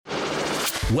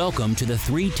Welcome to the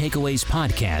Three Takeaways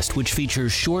podcast, which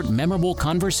features short, memorable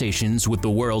conversations with the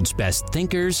world's best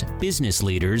thinkers, business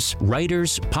leaders,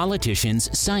 writers, politicians,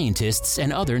 scientists,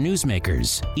 and other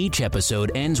newsmakers. Each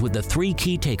episode ends with the three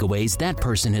key takeaways that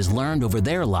person has learned over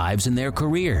their lives and their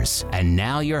careers. And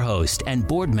now your host and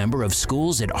board member of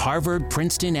schools at Harvard,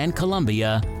 Princeton, and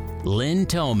Columbia, Lynn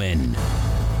Thoman.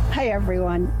 Hi,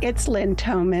 everyone. It's Lynn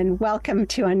Thoman. Welcome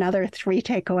to another Three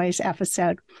Takeaways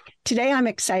episode. Today, I'm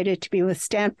excited to be with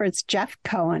Stanford's Jeff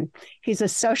Cohen. He's a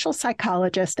social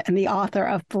psychologist and the author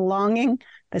of Belonging,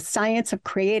 The Science of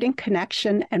Creating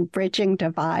Connection and Bridging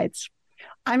Divides.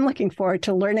 I'm looking forward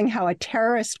to learning how a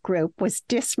terrorist group was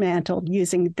dismantled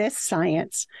using this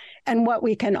science and what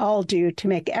we can all do to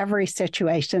make every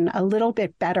situation a little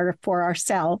bit better for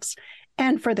ourselves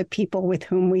and for the people with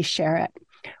whom we share it.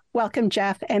 Welcome,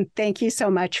 Jeff, and thank you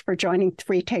so much for joining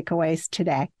Three Takeaways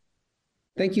today.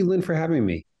 Thank you, Lynn, for having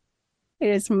me. It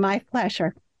is my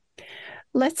pleasure.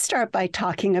 Let's start by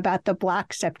talking about the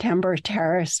Black September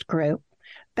terrorist group.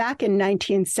 Back in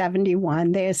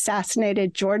 1971, they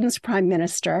assassinated Jordan's prime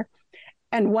minister,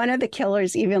 and one of the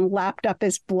killers even lapped up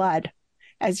his blood,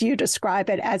 as you describe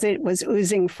it, as it was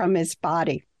oozing from his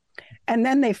body. And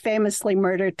then they famously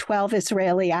murdered 12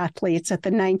 Israeli athletes at the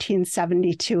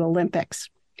 1972 Olympics.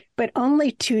 But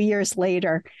only 2 years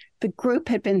later, the group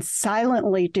had been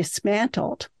silently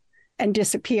dismantled and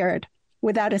disappeared,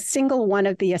 without a single one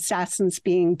of the assassins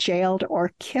being jailed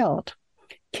or killed.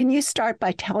 Can you start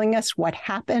by telling us what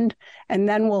happened, and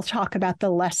then we'll talk about the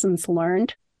lessons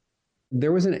learned?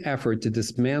 There was an effort to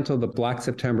dismantle the Black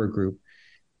September group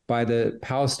by the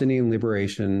Palestinian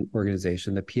Liberation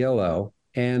Organization, the PLO.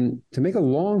 And to make a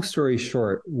long story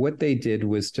short, what they did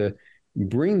was to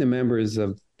bring the members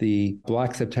of the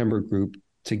Black September group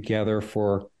together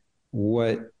for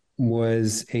what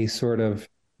was a sort of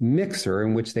mixer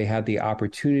in which they had the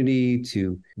opportunity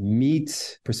to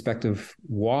meet prospective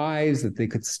wives that they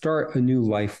could start a new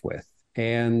life with.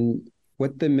 And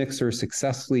what the mixer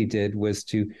successfully did was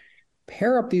to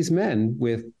pair up these men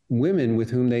with women with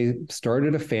whom they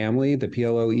started a family. The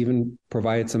PLO even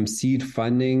provided some seed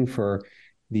funding for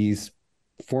these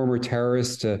former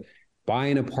terrorists to buy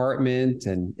an apartment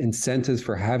and incentives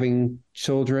for having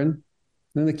children.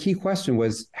 Then the key question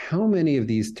was, how many of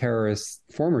these terrorists,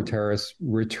 former terrorists,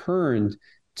 returned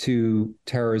to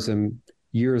terrorism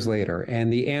years later?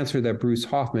 And the answer that Bruce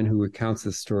Hoffman, who recounts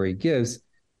this story, gives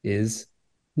is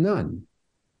none.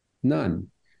 None.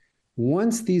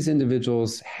 Once these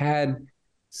individuals had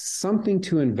something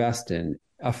to invest in,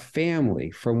 a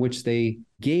family from which they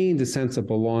gained a sense of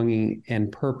belonging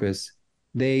and purpose,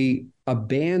 they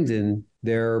abandoned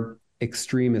their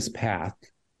extremist path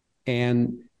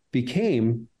and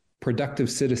became productive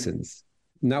citizens.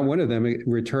 Not one of them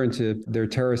returned to their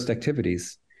terrorist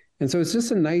activities. And so it's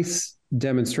just a nice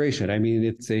demonstration. I mean,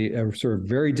 it's a sort of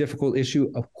very difficult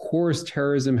issue. Of course,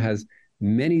 terrorism has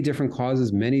many different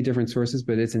causes, many different sources,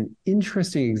 but it's an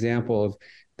interesting example of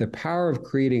the power of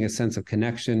creating a sense of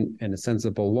connection and a sense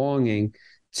of belonging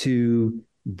to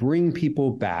bring people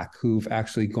back who've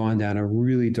actually gone down a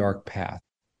really dark path.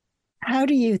 How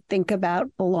do you think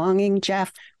about belonging,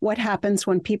 Jeff? What happens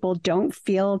when people don't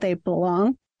feel they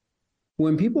belong?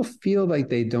 When people feel like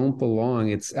they don't belong,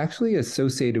 it's actually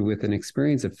associated with an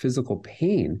experience of physical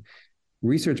pain.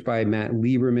 Research by Matt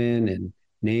Lieberman and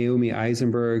Naomi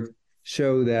Eisenberg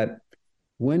show that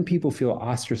when people feel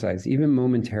ostracized, even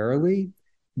momentarily,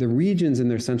 the regions in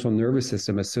their central nervous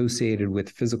system associated with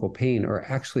physical pain are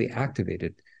actually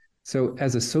activated. So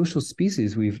as a social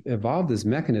species, we've evolved this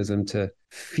mechanism to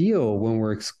feel when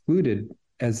we're excluded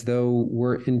as though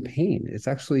we're in pain. It's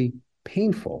actually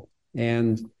painful.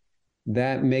 And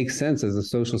that makes sense as a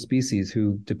social species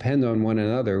who depend on one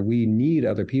another. We need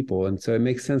other people. And so it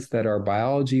makes sense that our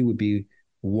biology would be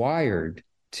wired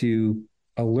to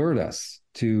alert us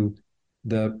to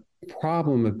the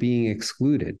problem of being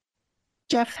excluded.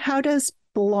 Jeff, how does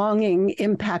belonging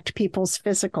impact people's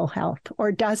physical health,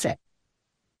 or does it?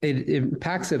 It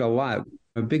impacts it a lot.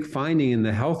 A big finding in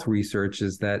the health research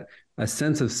is that a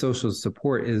sense of social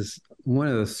support is one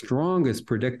of the strongest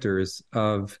predictors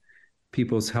of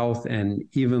people's health and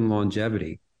even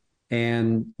longevity.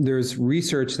 And there's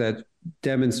research that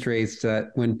demonstrates that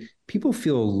when people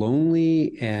feel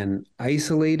lonely and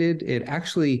isolated, it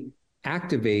actually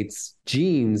activates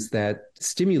genes that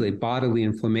stimulate bodily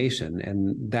inflammation.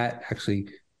 And that actually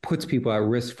puts people at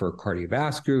risk for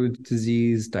cardiovascular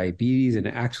disease, diabetes, and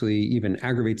actually even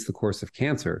aggravates the course of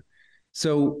cancer.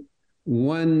 So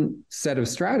one set of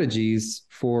strategies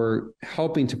for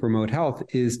helping to promote health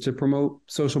is to promote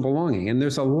social belonging. And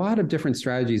there's a lot of different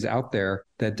strategies out there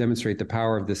that demonstrate the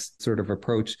power of this sort of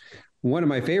approach. one of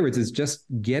my favorites is just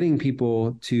getting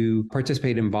people to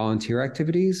participate in volunteer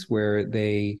activities where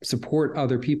they support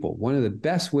other people. One of the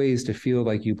best ways to feel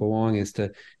like you belong is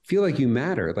to feel like you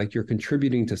matter, like you're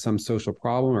contributing to some social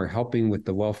problem or helping with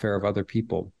the welfare of other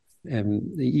people.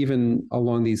 And even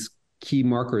along these key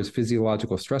markers,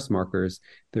 physiological stress markers,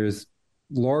 there's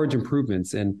large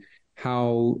improvements in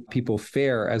how people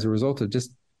fare as a result of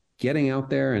just getting out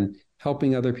there and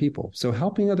helping other people. So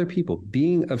helping other people,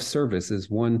 being of service is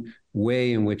one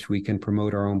way in which we can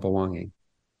promote our own belonging.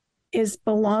 Is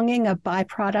belonging a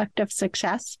byproduct of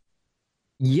success?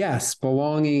 Yes,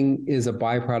 belonging is a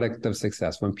byproduct of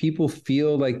success. When people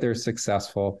feel like they're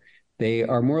successful, they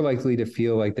are more likely to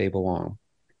feel like they belong.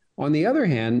 On the other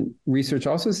hand, research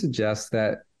also suggests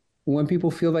that when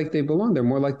people feel like they belong, they're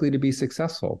more likely to be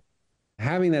successful.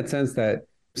 Having that sense that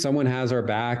someone has our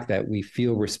back, that we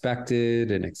feel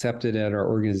respected and accepted at our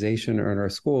organization or in our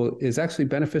school is actually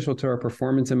beneficial to our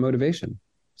performance and motivation.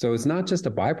 So it's not just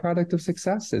a byproduct of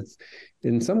success. It's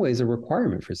in some ways a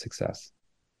requirement for success.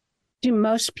 Do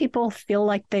most people feel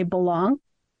like they belong?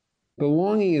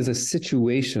 Belonging is a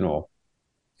situational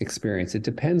experience. It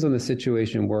depends on the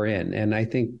situation we're in. And I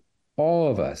think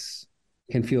all of us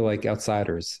can feel like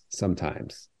outsiders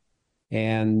sometimes.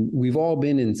 And we've all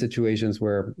been in situations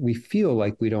where we feel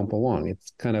like we don't belong.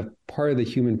 It's kind of part of the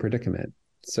human predicament.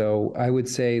 So I would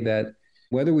say that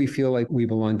whether we feel like we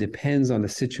belong depends on the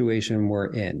situation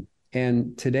we're in.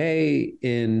 And today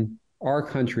in our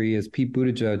country, as Pete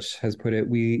Buttigieg has put it,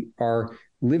 we are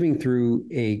living through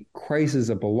a crisis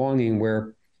of belonging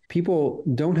where people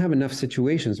don't have enough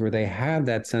situations where they have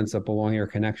that sense of belonging or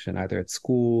connection, either at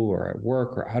school or at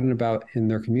work or out and about in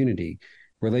their community.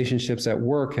 Relationships at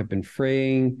work have been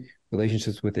fraying.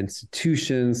 Relationships with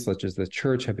institutions such as the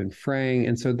church have been fraying.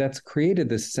 And so that's created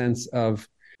this sense of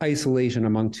isolation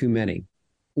among too many.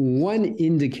 One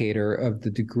indicator of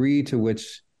the degree to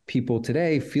which people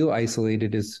today feel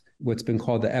isolated is what's been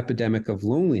called the epidemic of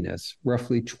loneliness.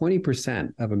 Roughly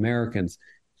 20% of Americans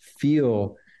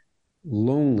feel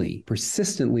lonely,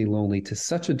 persistently lonely, to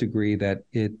such a degree that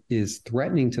it is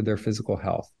threatening to their physical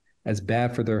health, as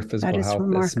bad for their physical health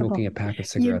remarkable. as smoking a pack of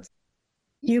cigarettes.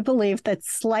 You believe that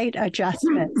slight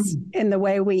adjustments in the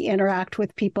way we interact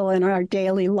with people in our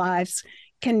daily lives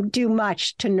can do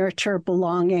much to nurture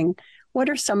belonging. What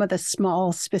are some of the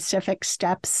small, specific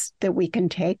steps that we can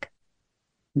take?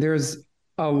 There's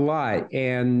a lot,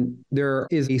 and there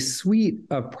is a suite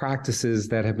of practices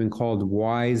that have been called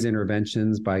WISE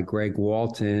interventions by Greg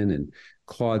Walton and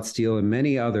Claude Steele and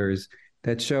many others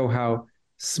that show how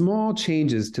small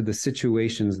changes to the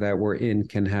situations that we're in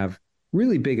can have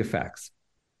really big effects.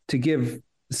 To give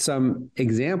some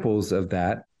examples of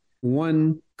that,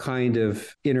 one kind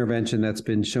of intervention that's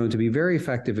been shown to be very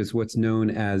effective is what's known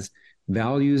as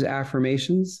values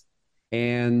affirmations.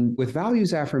 And with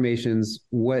values affirmations,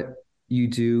 what you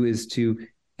do is to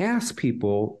ask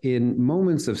people in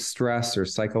moments of stress or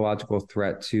psychological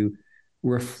threat to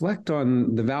reflect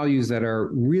on the values that are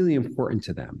really important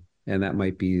to them. And that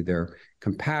might be their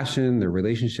compassion, their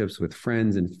relationships with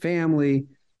friends and family.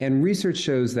 And research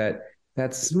shows that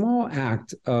that small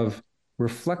act of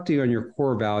reflecting on your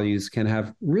core values can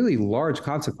have really large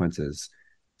consequences.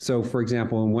 So, for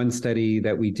example, in one study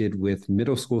that we did with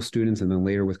middle school students and then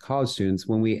later with college students,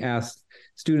 when we asked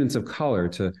students of color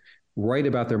to write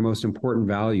about their most important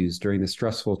values during the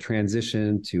stressful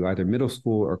transition to either middle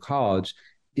school or college,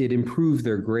 it improved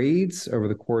their grades over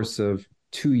the course of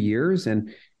 2 years.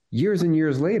 And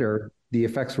years later, the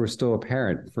effects were still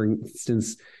apparent. For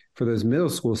instance, for those middle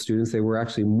school students, they were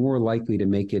actually more likely to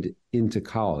make it into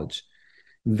college.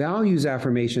 Values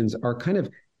affirmations are kind of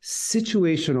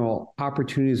situational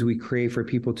opportunities we create for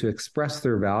people to express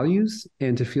their values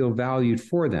and to feel valued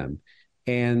for them.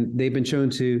 And they've been shown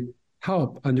to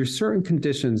help, under certain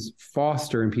conditions,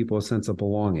 foster in people a sense of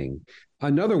belonging.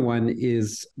 Another one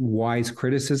is wise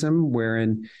criticism,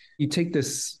 wherein you take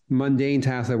this mundane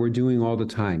task that we're doing all the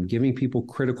time, giving people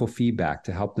critical feedback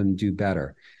to help them do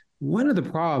better. One of the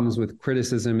problems with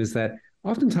criticism is that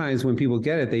oftentimes when people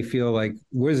get it, they feel like,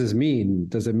 what does this mean?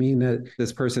 Does it mean that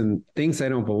this person thinks I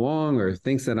don't belong or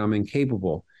thinks that I'm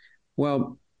incapable?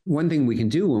 Well, one thing we can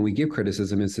do when we give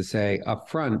criticism is to say up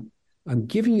front, I'm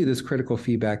giving you this critical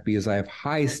feedback because I have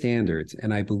high standards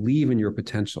and I believe in your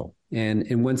potential. And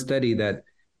in one study that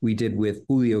we did with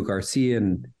Julio Garcia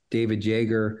and David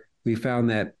Yeager, we found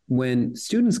that when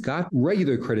students got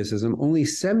regular criticism, only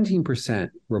 17%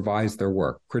 revised their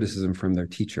work, criticism from their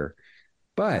teacher.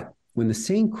 But when the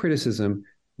same criticism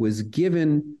was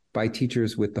given by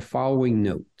teachers with the following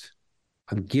note,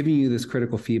 I'm giving you this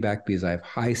critical feedback because I have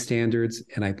high standards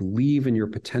and I believe in your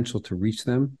potential to reach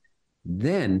them,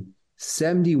 then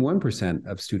 71%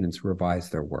 of students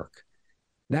revised their work.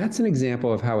 That's an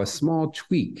example of how a small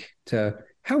tweak to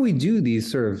how we do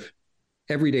these sort of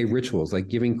everyday rituals, like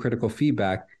giving critical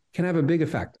feedback, can have a big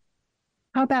effect.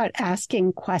 How about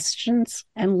asking questions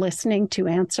and listening to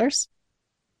answers?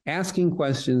 Asking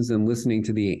questions and listening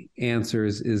to the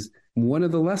answers is one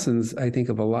of the lessons, I think,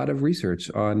 of a lot of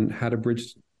research on how to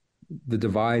bridge the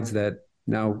divides that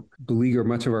now beleaguer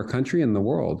much of our country and the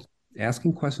world.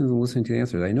 Asking questions and listening to the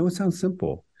answers. I know it sounds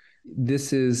simple.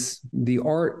 This is the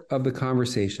art of the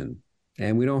conversation,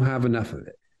 and we don't have enough of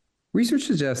it. Research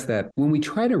suggests that when we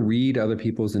try to read other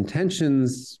people's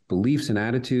intentions, beliefs, and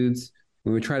attitudes,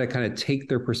 when we try to kind of take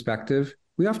their perspective,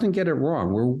 we often get it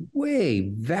wrong. We're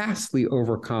vastly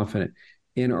overconfident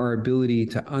in our ability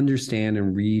to understand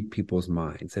and read people's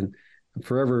minds. And I'm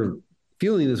forever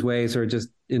feeling this way, sort of just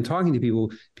in talking to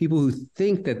people who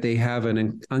think that they have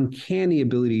an uncanny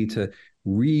ability to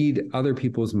read other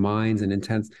people's minds and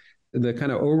intents. The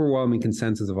kind of overwhelming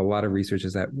consensus of a lot of research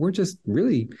is that we're just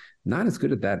really not as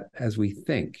good at that as we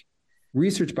think.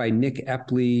 Research by Nick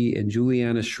Epley and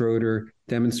Juliana Schroeder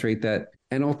demonstrate that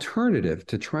an alternative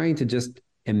to trying to just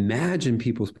imagine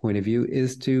people's point of view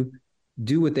is to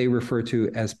do what they refer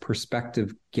to as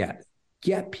perspective get.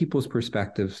 Get people's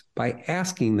perspectives by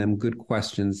asking them good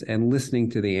questions and listening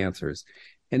to the answers.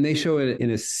 And they show it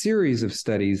in a series of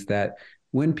studies that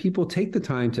when people take the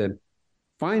time to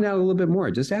find out a little bit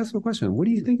more, just ask a question. What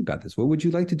do you think about this? What would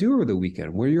you like to do over the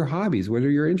weekend? What are your hobbies? What are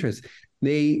your interests?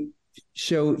 They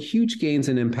show huge gains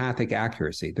in empathic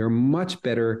accuracy. They're much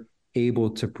better able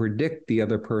to predict the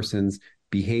other person's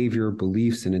behavior,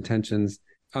 beliefs, and intentions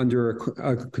under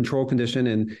a control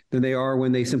condition than they are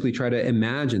when they simply try to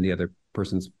imagine the other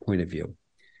person's point of view.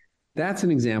 That's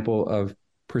an example of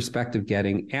perspective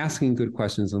getting, asking good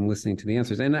questions and listening to the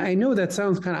answers. And I know that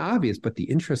sounds kind of obvious, but the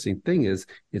interesting thing is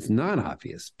it's not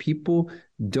obvious. People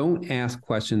don't ask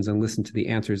questions and listen to the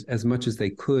answers as much as they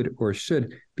could or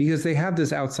should because they have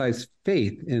this outsized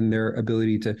faith in their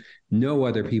ability to know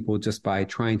other people just by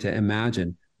trying to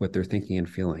imagine what they're thinking and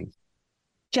feeling.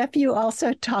 Jeff, you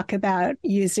also talk about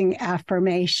using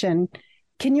affirmation.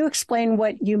 Can you explain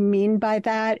what you mean by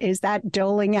that? Is that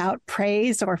doling out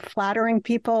praise or flattering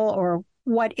people, or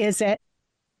what is it?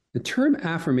 The term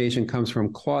affirmation comes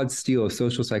from Claude Steele, a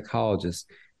social psychologist.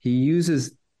 He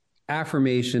uses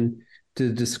affirmation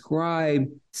to describe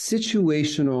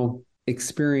situational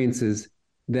experiences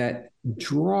that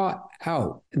draw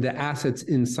out the assets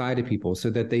inside of people so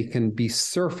that they can be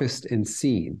surfaced and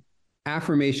seen.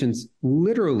 Affirmations,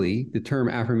 literally, the term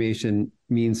affirmation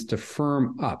means to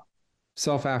firm up.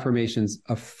 Self-affirmations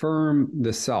affirm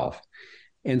the self.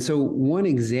 And so one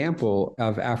example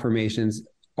of affirmations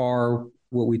are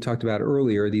what we talked about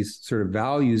earlier, these sort of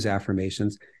values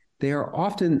affirmations. They are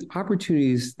often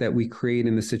opportunities that we create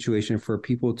in the situation for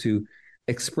people to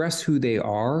express who they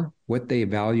are, what they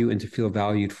value, and to feel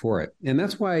valued for it. And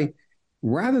that's why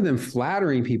rather than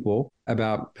flattering people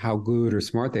about how good or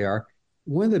smart they are,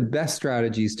 one of the best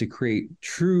strategies to create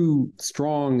true,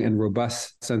 strong, and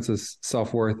robust sense of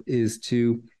self-worth is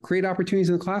to create opportunities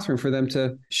in the classroom for them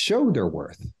to show their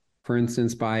worth. For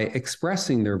instance, by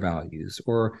expressing their values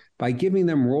or by giving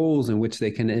them roles in which they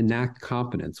can enact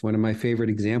competence. One of my favorite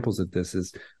examples of this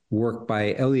is work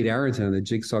by Elliot Arrington in the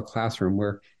Jigsaw Classroom,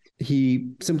 where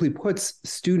he simply puts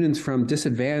students from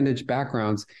disadvantaged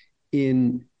backgrounds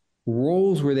in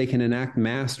roles where they can enact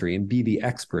mastery and be the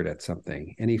expert at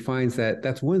something. And he finds that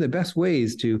that's one of the best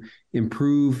ways to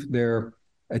improve their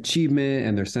achievement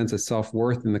and their sense of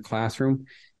self-worth in the classroom.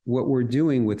 What we're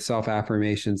doing with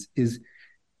self-affirmations is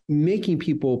making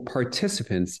people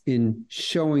participants in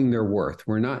showing their worth.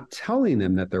 We're not telling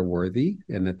them that they're worthy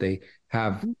and that they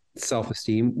have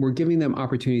self-esteem. We're giving them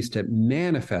opportunities to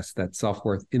manifest that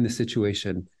self-worth in the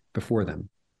situation before them.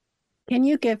 Can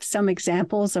you give some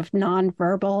examples of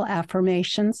nonverbal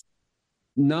affirmations?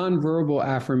 Nonverbal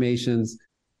affirmations,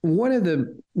 one of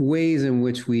the ways in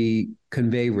which we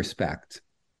convey respect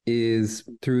is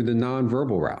through the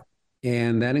nonverbal route.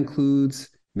 And that includes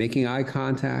making eye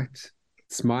contact,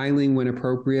 smiling when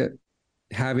appropriate,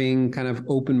 having kind of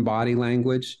open body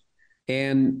language.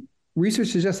 And research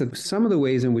suggests that some of the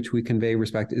ways in which we convey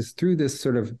respect is through this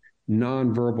sort of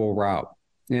nonverbal route.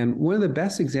 And one of the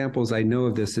best examples I know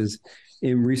of this is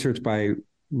in research by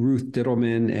Ruth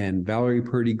Dittelman and Valerie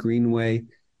Purdy Greenway,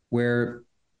 where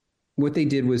what they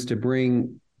did was to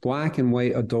bring Black and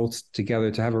white adults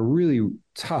together to have a really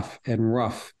tough and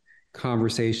rough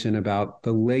conversation about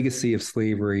the legacy of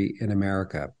slavery in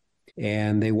America.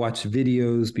 And they watched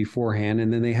videos beforehand,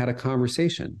 and then they had a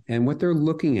conversation. And what they're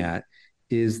looking at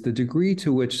is the degree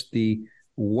to which the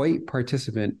white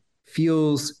participant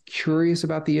feels curious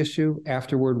about the issue,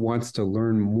 afterward wants to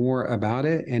learn more about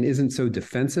it, and isn't so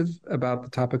defensive about the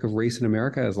topic of race in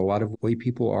America as a lot of white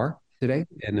people are today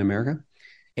in America.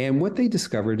 And what they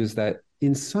discovered is that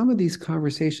in some of these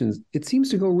conversations, it seems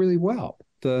to go really well.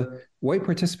 The white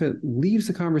participant leaves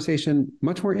the conversation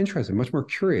much more interested, much more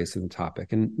curious in the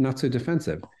topic, and not so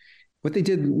defensive. What they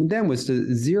did then was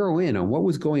to zero in on what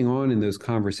was going on in those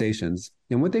conversations.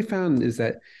 And what they found is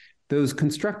that those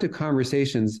constructive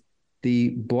conversations,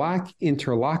 the Black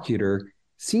interlocutor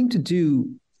seemed to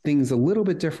do things a little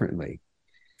bit differently.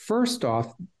 First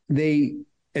off, they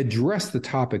addressed the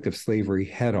topic of slavery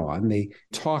head on. They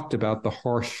talked about the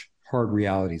harsh, hard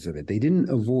realities of it. They didn't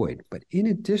avoid. But in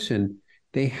addition,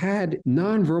 they had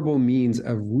nonverbal means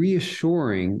of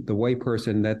reassuring the white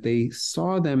person that they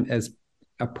saw them as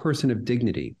a person of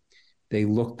dignity. They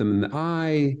looked them in the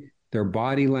eye. Their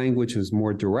body language was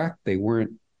more direct. They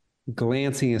weren't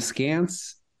glancing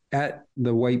askance at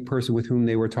the white person with whom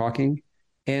they were talking.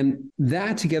 And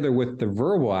that, together with the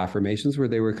verbal affirmations, where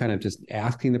they were kind of just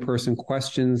asking the person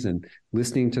questions and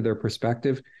listening to their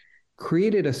perspective,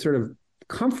 created a sort of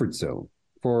comfort zone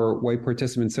for white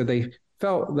participants. So they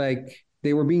felt like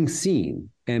they were being seen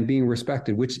and being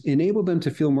respected, which enabled them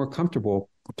to feel more comfortable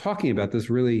talking about this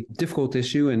really difficult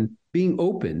issue and being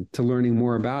open to learning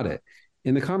more about it.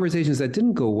 In the conversations that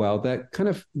didn't go well, that kind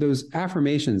of those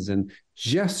affirmations and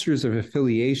gestures of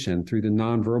affiliation through the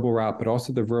nonverbal route, but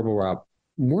also the verbal route,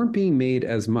 weren't being made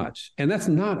as much. And that's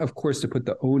not, of course, to put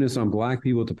the onus on Black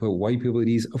people, to put white people at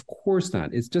ease. Of course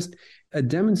not. It's just a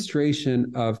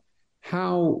demonstration of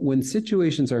how, when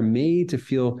situations are made to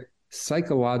feel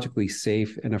psychologically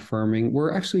safe and affirming,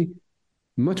 we're actually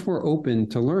much more open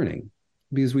to learning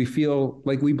because we feel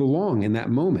like we belong in that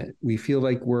moment. We feel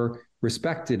like we're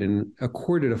respected and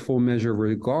accorded a full measure of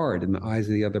regard in the eyes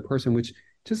of the other person, which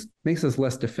just makes us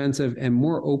less defensive and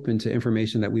more open to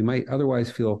information that we might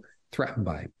otherwise feel threatened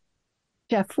by.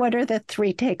 Jeff, what are the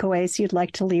 3 takeaways you'd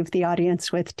like to leave the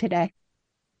audience with today?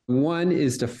 One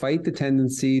is to fight the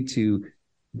tendency to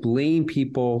blame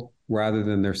people rather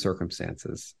than their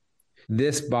circumstances.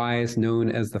 This bias,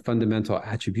 known as the fundamental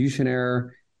attribution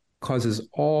error, causes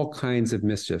all kinds of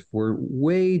mischief. We're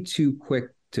way too quick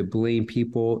to blame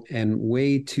people and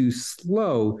way too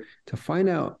slow to find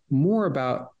out more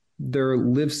about their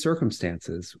lived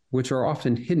circumstances, which are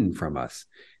often hidden from us.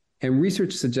 And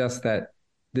research suggests that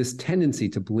this tendency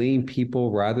to blame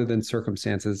people rather than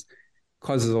circumstances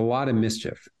causes a lot of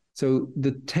mischief. So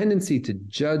the tendency to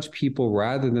judge people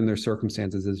rather than their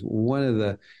circumstances is one of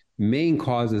the main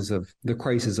causes of the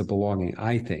crisis of belonging,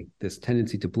 I think. This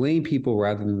tendency to blame people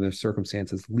rather than their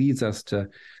circumstances leads us to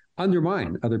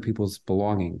undermine other people's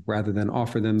belonging rather than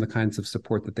offer them the kinds of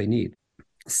support that they need.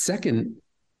 Second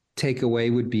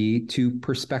takeaway would be to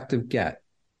perspective get.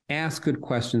 Ask good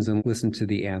questions and listen to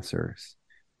the answers.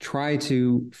 Try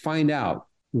to find out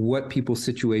what people's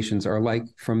situations are like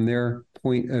from their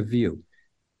point of view.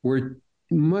 We're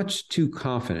much too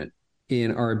confident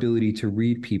in our ability to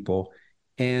read people,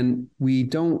 and we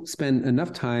don't spend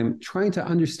enough time trying to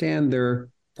understand their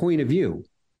point of view.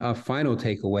 A final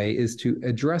takeaway is to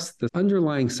address the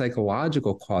underlying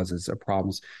psychological causes of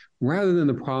problems rather than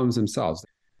the problems themselves.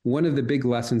 One of the big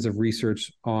lessons of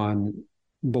research on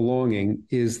belonging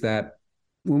is that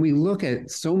when we look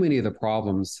at so many of the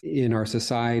problems in our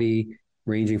society,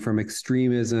 ranging from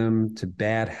extremism to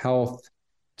bad health,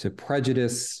 to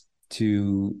prejudice,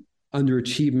 to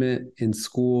underachievement in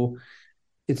school,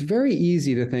 it's very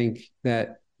easy to think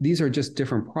that these are just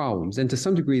different problems. And to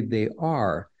some degree, they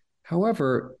are.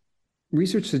 However,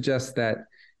 research suggests that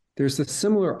there's a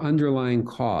similar underlying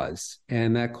cause,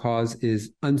 and that cause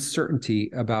is uncertainty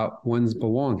about one's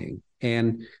belonging.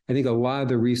 And I think a lot of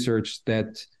the research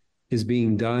that is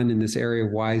being done in this area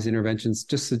of WISE interventions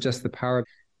just suggests the power of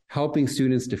helping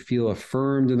students to feel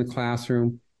affirmed in the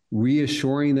classroom,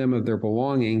 reassuring them of their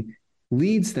belonging,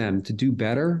 leads them to do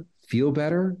better, feel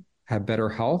better, have better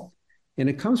health. And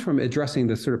it comes from addressing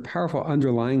the sort of powerful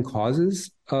underlying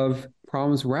causes of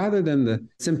problems rather than the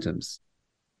symptoms.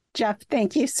 Jeff,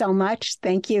 thank you so much.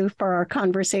 Thank you for our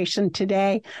conversation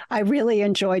today. I really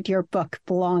enjoyed your book,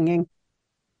 Belonging.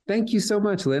 Thank you so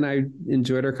much, Lynn. I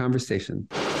enjoyed our conversation.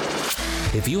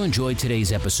 If you enjoyed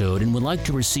today's episode and would like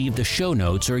to receive the show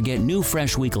notes or get new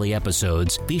fresh weekly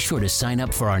episodes, be sure to sign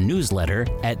up for our newsletter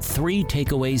at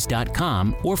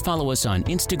 3takeaways.com or follow us on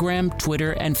Instagram,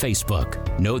 Twitter, and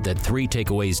Facebook. Note that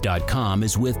 3takeaways.com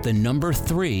is with the number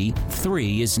 3.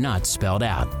 3 is not spelled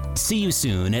out. See you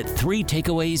soon at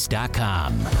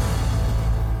 3takeaways.com.